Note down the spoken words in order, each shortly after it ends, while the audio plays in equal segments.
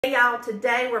Hey y'all,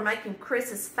 today we're making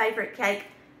Chris's favorite cake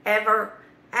ever,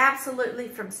 absolutely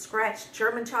from scratch,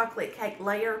 German chocolate cake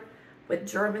layer with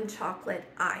German chocolate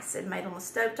ice and made on the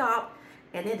stovetop,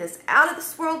 and it is out of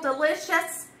this world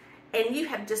delicious, and you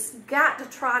have just got to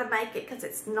try to make it because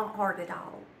it's not hard at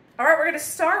all. All right, we're going to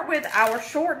start with our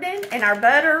shortening and our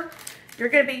butter. You're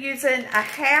going to be using a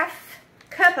half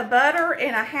cup of butter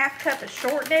and a half cup of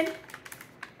shortening,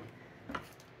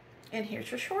 and here's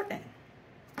your shortening.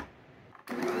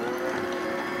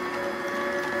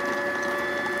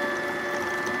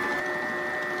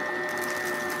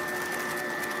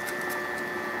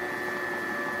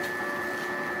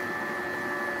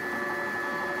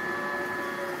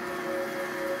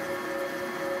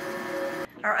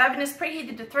 Our oven is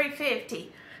preheated to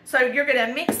 350. So you're going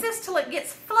to mix this till it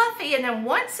gets fluffy, and then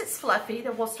once it's fluffy,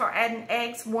 then we'll start adding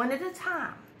eggs one at a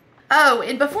time. Oh,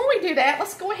 and before we do that,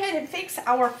 let's go ahead and fix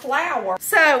our flour.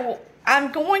 So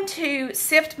I'm going to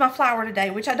sift my flour today,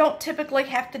 which I don't typically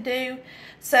have to do.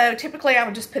 So typically I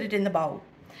would just put it in the bowl.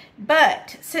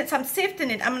 But since I'm sifting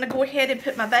it, I'm going to go ahead and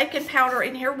put my baking powder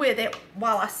in here with it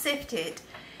while I sift it.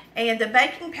 And the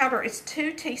baking powder is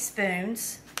 2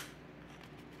 teaspoons.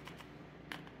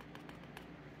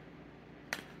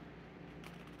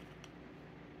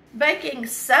 Baking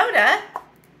soda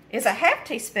is a half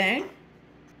teaspoon.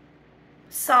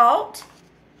 Salt,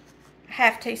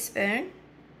 half teaspoon.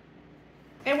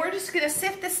 And we're just going to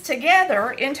sift this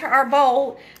together into our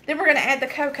bowl. Then we're going to add the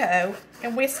cocoa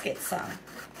and whisk it some.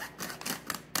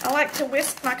 I like to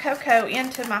whisk my cocoa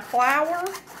into my flour,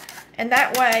 and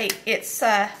that way it's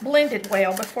blended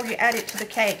well before you add it to the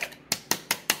cake.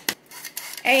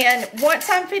 And once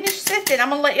I'm finished sifting, I'm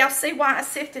going to let y'all see why I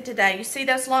sifted today. You see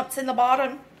those lumps in the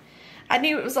bottom? I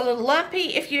knew it was a little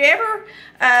lumpy. If you ever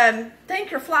think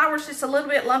your flour's just a little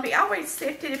bit lumpy, always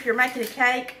sift it if you're making a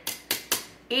cake.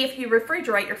 If you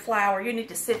refrigerate your flour, you need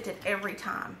to sift it every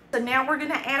time. So now we're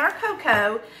going to add our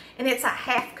cocoa, and it's a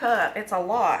half cup. It's a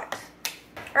lot.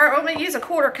 All right, I'm going to use a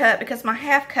 1/4 cup because my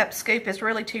half cup scoop is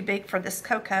really too big for this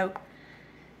cocoa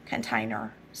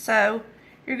container. So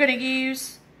you're going to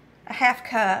use a half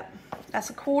cup. That's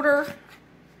a 1/4.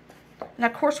 And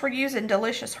of course, we're using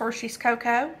delicious Hershey's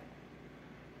cocoa.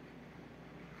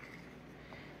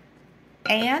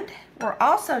 And we're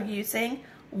also using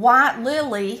White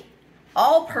Lily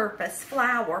all-purpose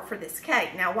flour for this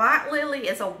cake. Now, White Lily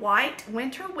is a white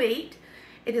winter wheat.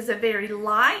 It is a very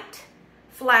light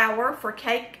flour for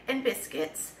cake and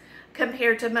biscuits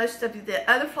compared to most of the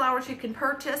other flours you can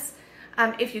purchase.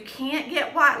 If you can't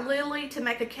get White Lily to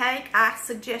make a cake, I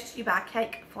suggest you buy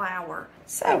cake flour.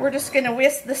 So we're just going to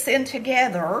whisk this in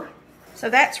together. So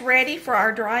that's ready for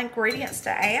our dry ingredients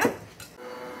to add.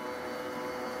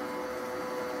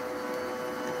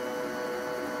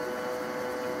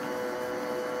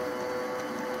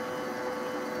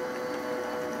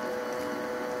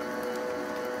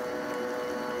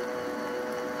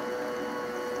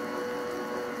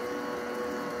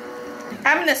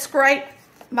 I'm going to scrape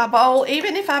my bowl.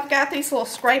 Even if I've got these little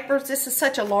scrapers, this is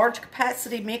such a large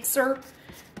capacity mixer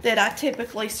that I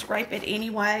typically scrape it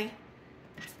anyway.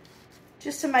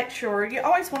 Just to make sure. You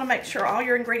always want to make sure all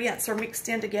your ingredients are mixed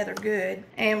in together good.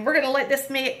 And we're going to let this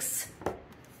mix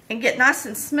and get nice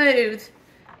and smooth,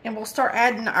 and we'll start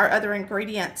adding our other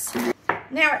ingredients.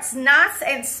 Now it's nice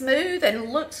and smooth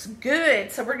and looks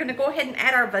good, so we're going to go ahead and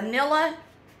add our vanilla.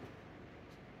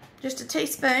 Just a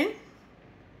teaspoon.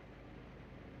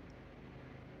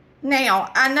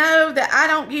 Now, I know that I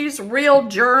don't use real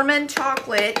German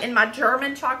chocolate in my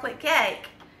German chocolate cake,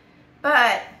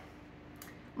 but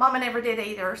Mama never did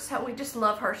either, so we just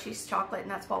love Hershey's chocolate, and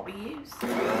that's what we use.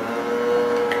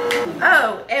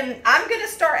 Oh, and I'm going to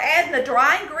start adding the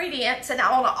dry ingredients, and I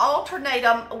want to alternate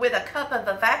them with a cup of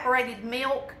evaporated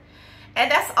milk, and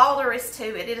that's all there is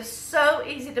to it. It is so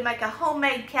easy to make a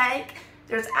homemade cake.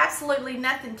 There's absolutely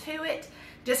nothing to it.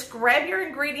 Just grab your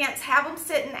ingredients, have them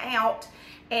sitting out,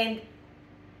 and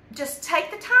just take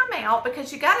the time out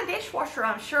because you got a dishwasher,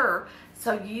 I'm sure,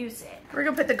 so use it. We're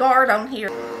going to put the guard on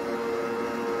here.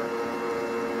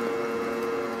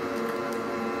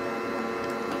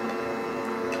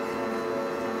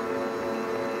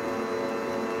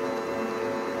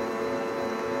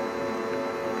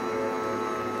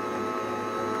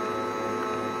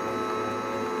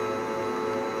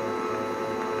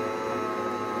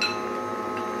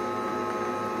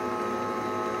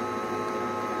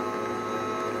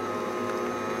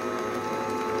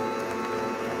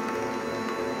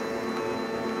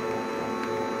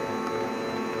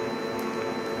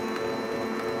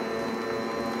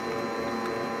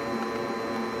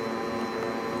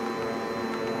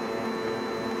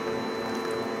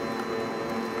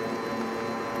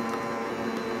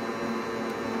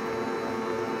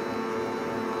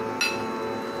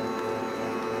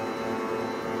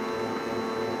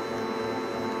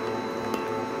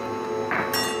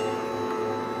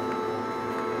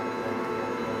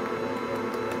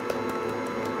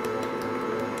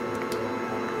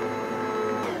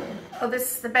 Oh,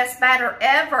 this is the best batter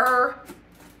ever.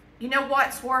 You know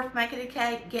what's worth making a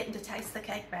cake? Getting to taste the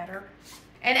cake batter.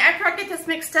 And after I get this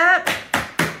mixed up,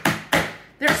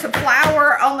 there's some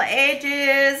flour on the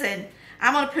edges, and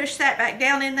I'm going to push that back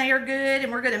down in there good,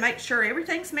 and we're going to make sure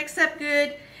everything's mixed up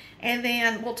good. And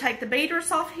then we'll take the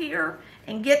beaters off here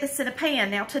and get this in a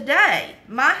pan. Now today,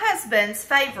 my husband's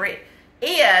favorite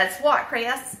is what,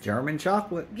 Chris? German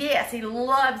chocolate. Yes, he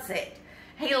loves it.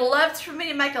 He loves for me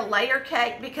to make a layer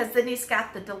cake because then he's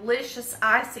got the delicious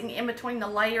icing in between the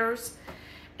layers.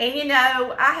 And you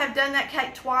know, I have done that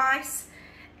cake twice.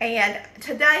 And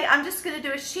today I'm just going to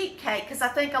do a sheet cake because I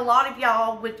think a lot of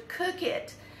y'all would cook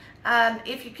it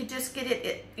if you could just get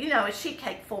it, you know, a sheet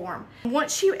cake form.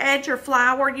 Once you add your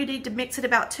flour, you need to mix it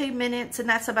about 2 minutes, and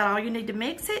that's about all you need to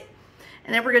mix it.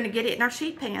 And then we're going to get it in our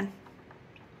sheet pan.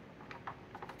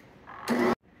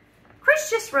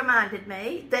 Chris just reminded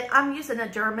me that I'm using a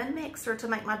German mixer to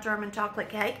make my German chocolate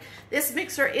cake. This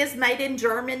mixer is made in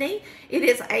Germany. It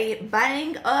is a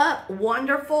bang up,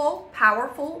 wonderful,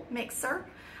 powerful mixer.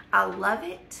 I love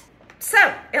it.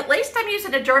 So, at least I'm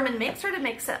using a German mixer to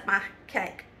mix up my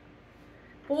cake.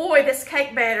 Boy, this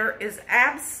cake batter is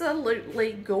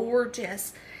absolutely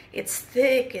gorgeous. It's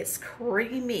thick, it's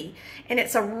creamy, and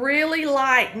it's a really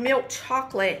light milk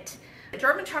chocolate.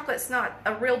 German chocolate's not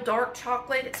a real dark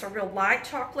chocolate, it's a real light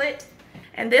chocolate.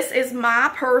 And this is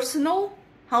my personal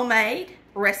homemade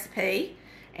recipe,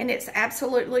 and it's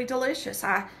absolutely delicious.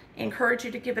 I encourage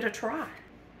you to give it a try.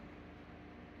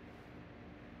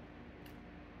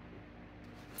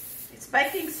 It's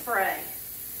baking spray,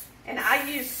 and I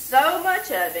use so much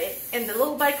of it, and the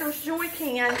little Baker's Joy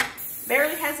can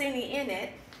barely has any in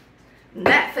it. And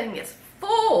that thing is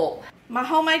full. My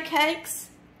homemade cakes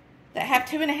that have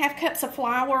 2.5 cups of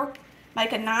flour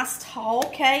make a nice tall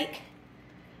cake.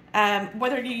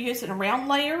 Whether you're using round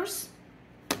layers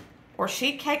or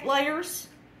sheet cake layers,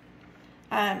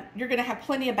 you're going to have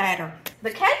plenty of batter.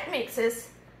 The cake mixes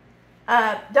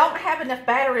don't have enough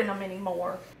batter in them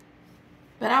anymore.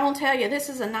 But I will tell you, this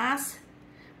is a nice,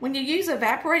 when you use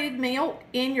evaporated milk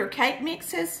in your cake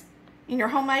mixes, in your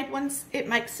homemade ones, it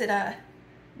makes it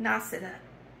nice and a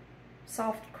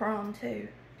soft crumb too.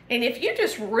 And if you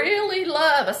just really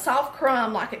love a soft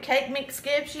crumb like a cake mix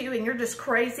gives you, and you're just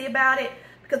crazy about it,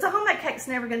 because a homemade cake's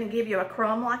never going to give you a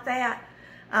crumb like that.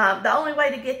 The only way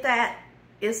to get that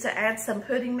is to add some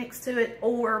pudding mix to it,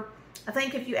 or I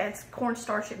think if you add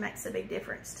cornstarch, it makes a big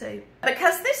difference too.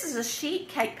 Because this is a sheet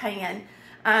cake pan,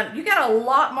 you got a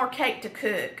lot more cake to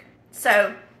cook.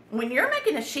 So when you're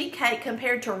making a sheet cake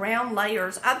compared to round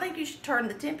layers, I think you should turn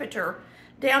the temperature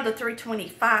down to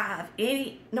 325,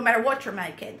 no matter what you're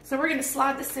making. So we're going to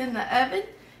slide this in the oven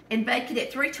and bake it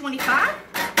at 325.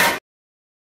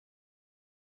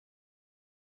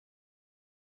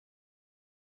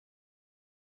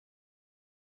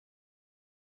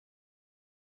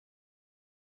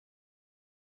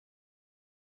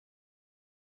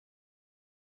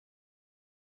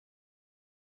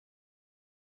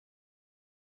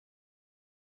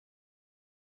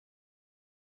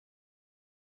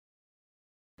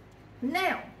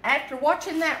 Now, after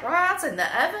watching that rise in the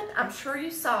oven, I'm sure you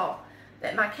saw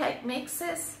that my cake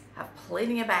mixes have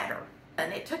plenty of batter.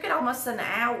 And it took it almost an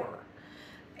hour.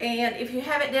 And if you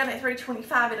have it down at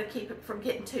 325, it'll keep it from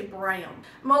getting too brown.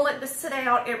 I'm gonna let this sit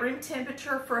out at room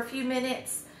temperature for a few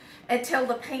minutes until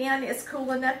the pan is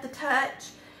cool enough to touch.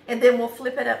 And then we'll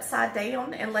flip it upside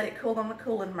down and let it cool on the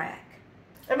cooling rack.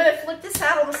 I'm gonna flip this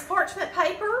out on this parchment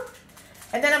paper.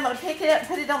 And then I'm gonna pick it up and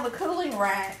put it on the cooling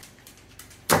rack.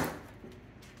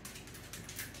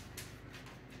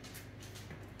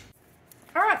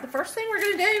 All right, the first thing we're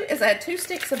going to do is add 2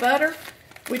 sticks of butter,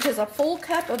 which is a full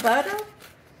cup of butter,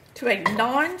 to a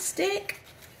non-stick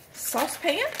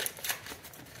saucepan.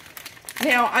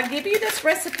 Now, I give you this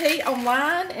recipe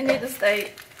online, and it is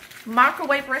a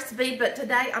microwave recipe, but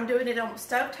today I'm doing it on the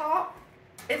stovetop.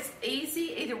 It's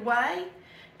easy either way.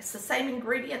 It's the same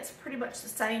ingredients, pretty much the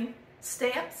same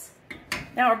steps.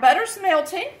 Now, our butter's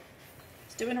melting.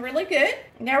 It's doing really good.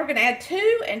 Now we're going to add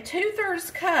 2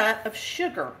 2/3 cup of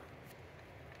sugar.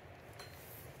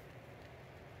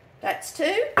 That's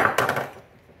 2.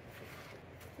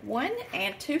 1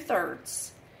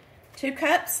 2/3. 2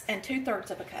 cups and 2/3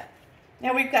 of a cup.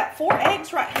 Now we've got 4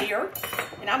 eggs right here,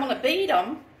 and I'm going to beat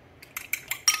them.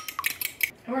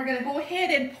 And we're going to go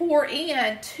ahead and pour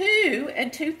in 2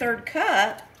 2/3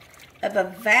 cup of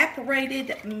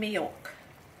evaporated milk.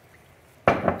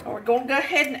 And we're going to go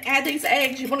ahead and add these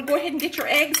eggs. You want to go ahead and get your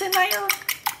eggs in there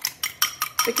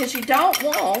because you don't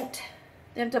want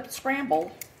them to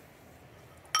scramble.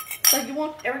 So you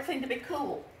want everything to be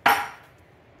cool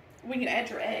when you add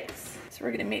your eggs. So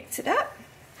we're going to mix it up.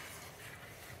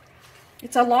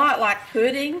 It's a lot like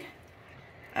pudding.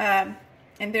 And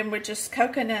then with just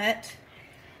coconut,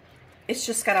 it's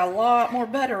just got a lot more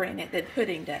butter in it than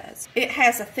pudding does. It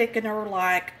has a thickener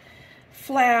like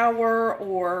flour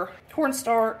or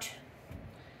cornstarch.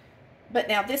 But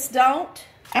now this don't.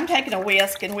 I'm taking a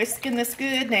whisk and whisking this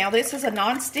good. Now this is a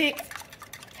non-stick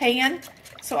pan,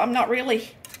 so I'm not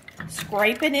really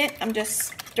scraping it. I'm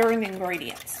just stirring the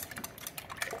ingredients.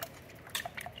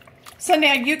 So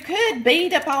now you could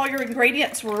beat up all your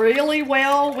ingredients really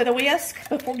well with a whisk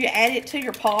before you add it to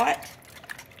your pot.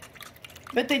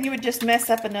 But then you would just mess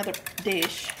up another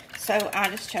dish. So I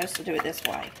just chose to do it this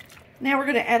way. Now we're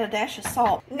going to add a dash of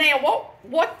salt. Now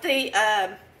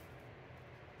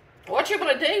what you're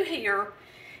going to do here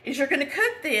is you're going to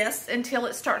cook this until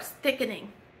it starts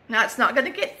thickening. Now it's not going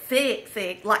to get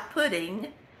thick like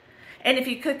pudding. And if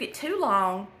you cook it too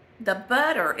long, the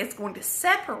butter is going to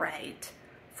separate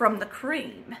from the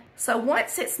cream. So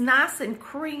once it's nice and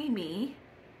creamy,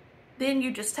 then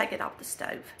you just take it off the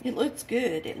stove. It looks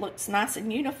good. It looks nice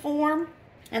and uniform.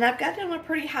 And I've got it on a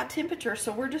pretty high temperature,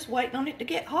 so we're just waiting on it to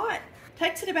get hot.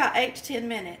 Takes it about 8 to 10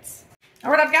 minutes.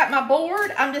 All right, I've got my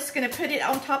board. I'm just going to put it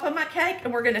on top of my cake,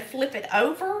 and we're going to flip it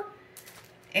over.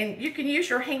 And you can use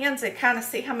your hands and kind of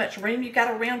see how much room you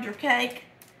got around your cake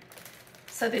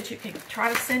so that you can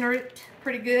try to center it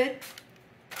pretty good.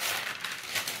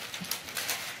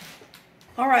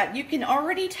 All right, you can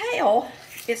already tell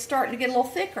it's starting to get a little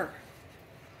thicker.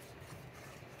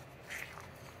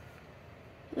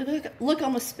 Look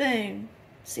on the spoon.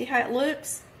 See how it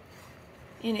looks?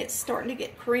 And it's starting to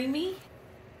get creamy.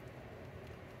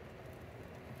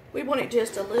 We want it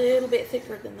just a little bit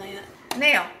thicker than that.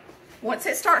 Now, once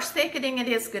it starts thickening, it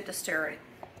is good to stir it.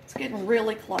 It's getting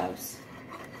really close.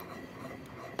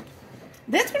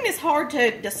 This one is hard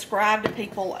to describe to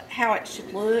people how it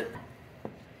should look.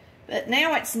 But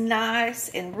now it's nice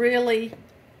and really,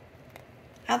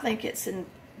 I think it's in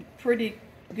pretty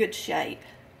good shape.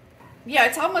 Yeah,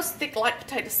 it's almost thick like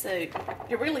potato soup.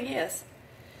 It really is.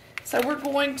 So we're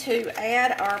going to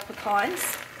add our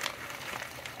pecans.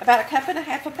 About 1.5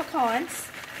 cups of pecans.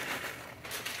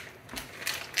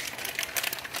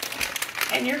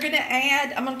 And you're going to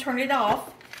add, I'm going to turn it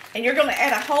off, and you're going to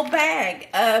add a whole bag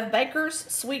of Baker's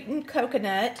sweetened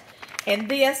coconut. And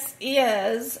this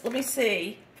is, let me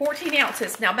see, 14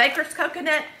 ounces. Now, Baker's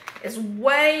coconut is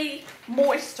way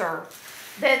moister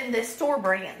than the store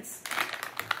brands.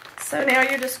 So now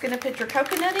you're just going to put your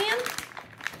coconut in.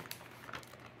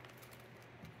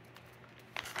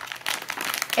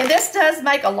 And this does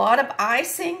make a lot of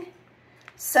icing.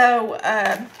 So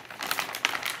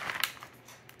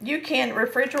you can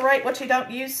refrigerate what you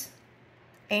don't use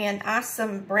and ice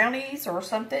some brownies or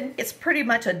something. It's pretty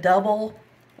much a double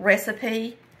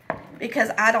recipe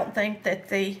because I don't think that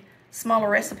the smaller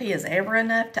recipe is ever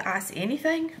enough to ice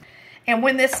anything. And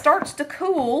when this starts to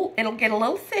cool, it'll get a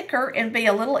little thicker and be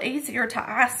a little easier to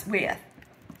ice with.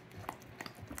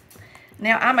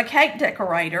 Now, I'm a cake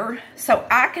decorator, so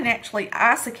I can actually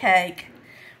ice a cake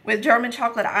with German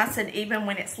chocolate icing even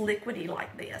when it's liquidy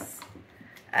like this.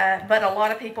 But a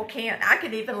lot of people can't. I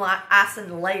could even like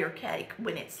icing a layer cake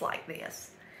when it's like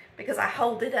this because I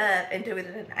hold it up and do it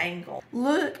at an angle.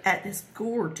 Look at this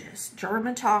gorgeous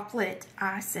German chocolate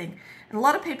icing. And a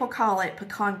lot of people call it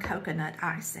pecan coconut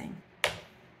icing.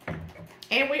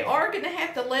 And we are going to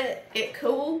have to let it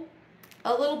cool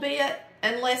a little bit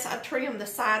unless I trim the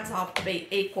sides off to be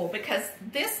equal, because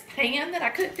this pan that I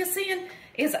cooked this in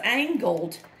is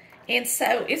angled, and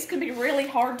so it's going to be really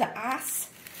hard to ice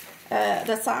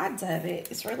the sides of it.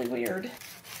 It's really weird.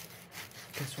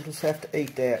 Guess we'll just have to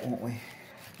eat that, won't we?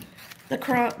 The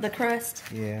crust?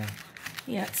 Yeah.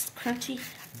 Yeah, it's crunchy.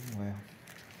 Well.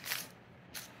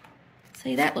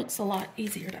 See, that looks a lot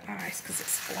easier to ice because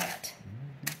it's flat.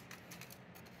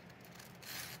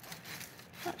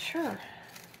 Not sure.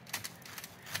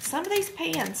 Some of these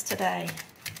pans today.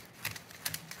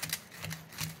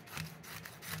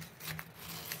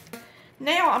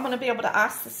 Now I'm going to be able to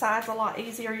ice the sides a lot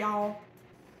easier, y'all.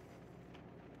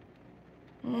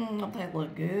 Don't that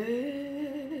look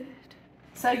good?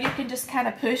 So you can just kind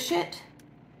of push it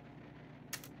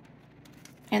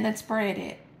and then spread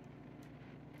it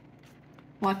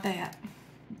like that.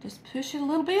 Just push it a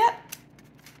little bit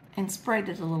and spread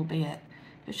it a little bit.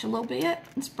 Push a little bit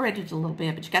and spread it a little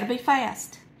bit, but you got to be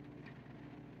fast.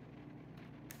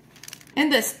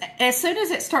 And this, as soon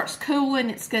as it starts cooling,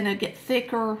 it's going to get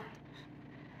thicker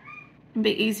and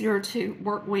be easier to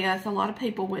work with. A lot of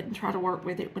people wouldn't try to work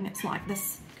with it when it's like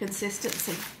this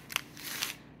consistency.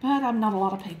 But I'm not a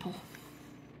lot of people.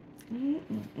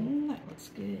 That looks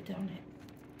good, don't it?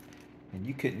 And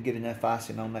you couldn't get enough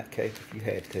icing on that cake if you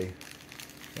had to.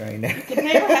 There ain't You can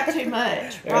never have too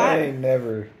much, right? There ain't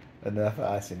never enough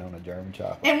icing on a German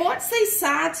chocolate. And once these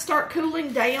sides start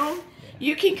cooling down,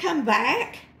 you can come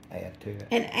back Add to it.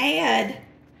 and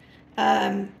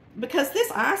add, because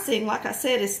this icing, like I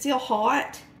said, is still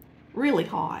hot, really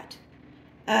hot.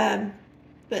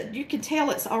 But you can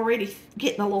tell it's already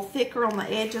getting a little thicker on the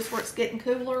edges where it's getting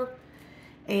cooler.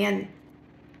 And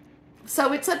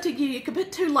so it's up to you. You can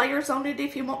put 2 layers on it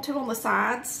if you want to on the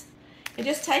sides. And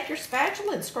just take your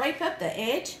spatula and scrape up the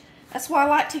edge. That's why I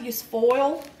like to use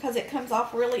foil, because it comes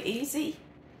off really easy.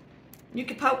 You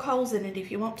can poke holes in it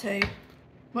if you want to.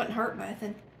 Wouldn't hurt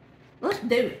nothing. Let's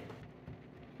do it.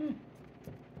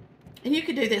 And you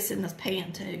could do this in this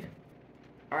pan too.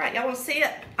 All right, y'all want to see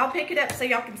it? I'll pick it up so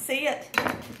y'all can see it.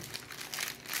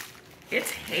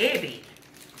 It's heavy.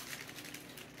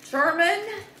 German.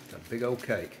 It's a big old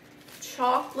cake.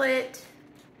 Chocolate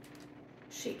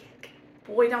sheet cake.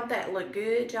 Boy, don't that look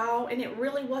good, y'all. And it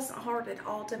really wasn't hard at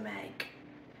all to make.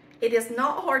 It is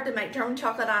not hard to make German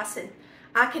chocolate icing.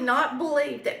 I cannot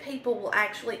believe that people will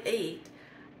actually eat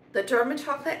the German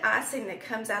chocolate icing that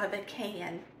comes out of a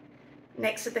can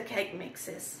next to the cake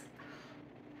mixes.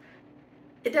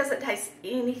 It doesn't taste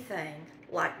anything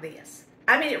like this.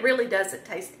 I mean, it really doesn't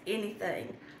taste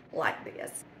anything like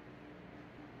this.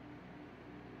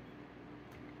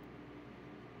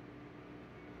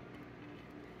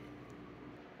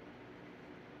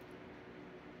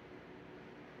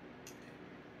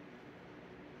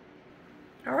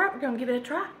 All right, we're gonna give it a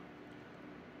try.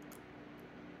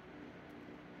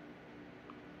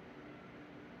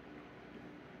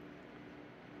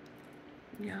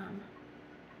 Yum.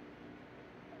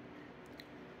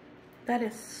 That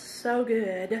is so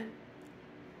good.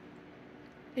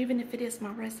 Even if it is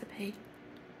my recipe.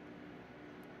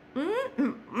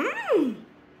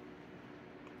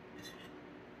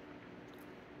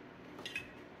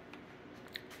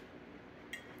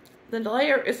 The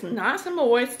layer is nice and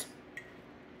moist.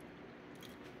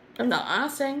 And the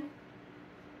icing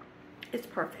is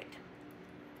perfect.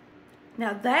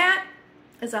 Now that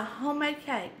is a homemade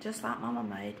cake, just like Mama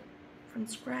made from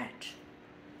scratch.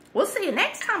 We'll see you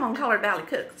next time on Collard Valley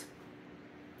Cooks,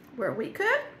 where we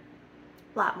cook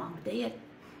like Mama did.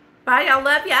 Bye, y'all.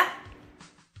 Love ya.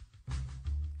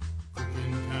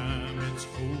 Cooking time, it's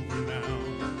over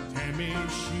now. Tammy,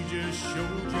 she just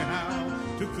showed you how.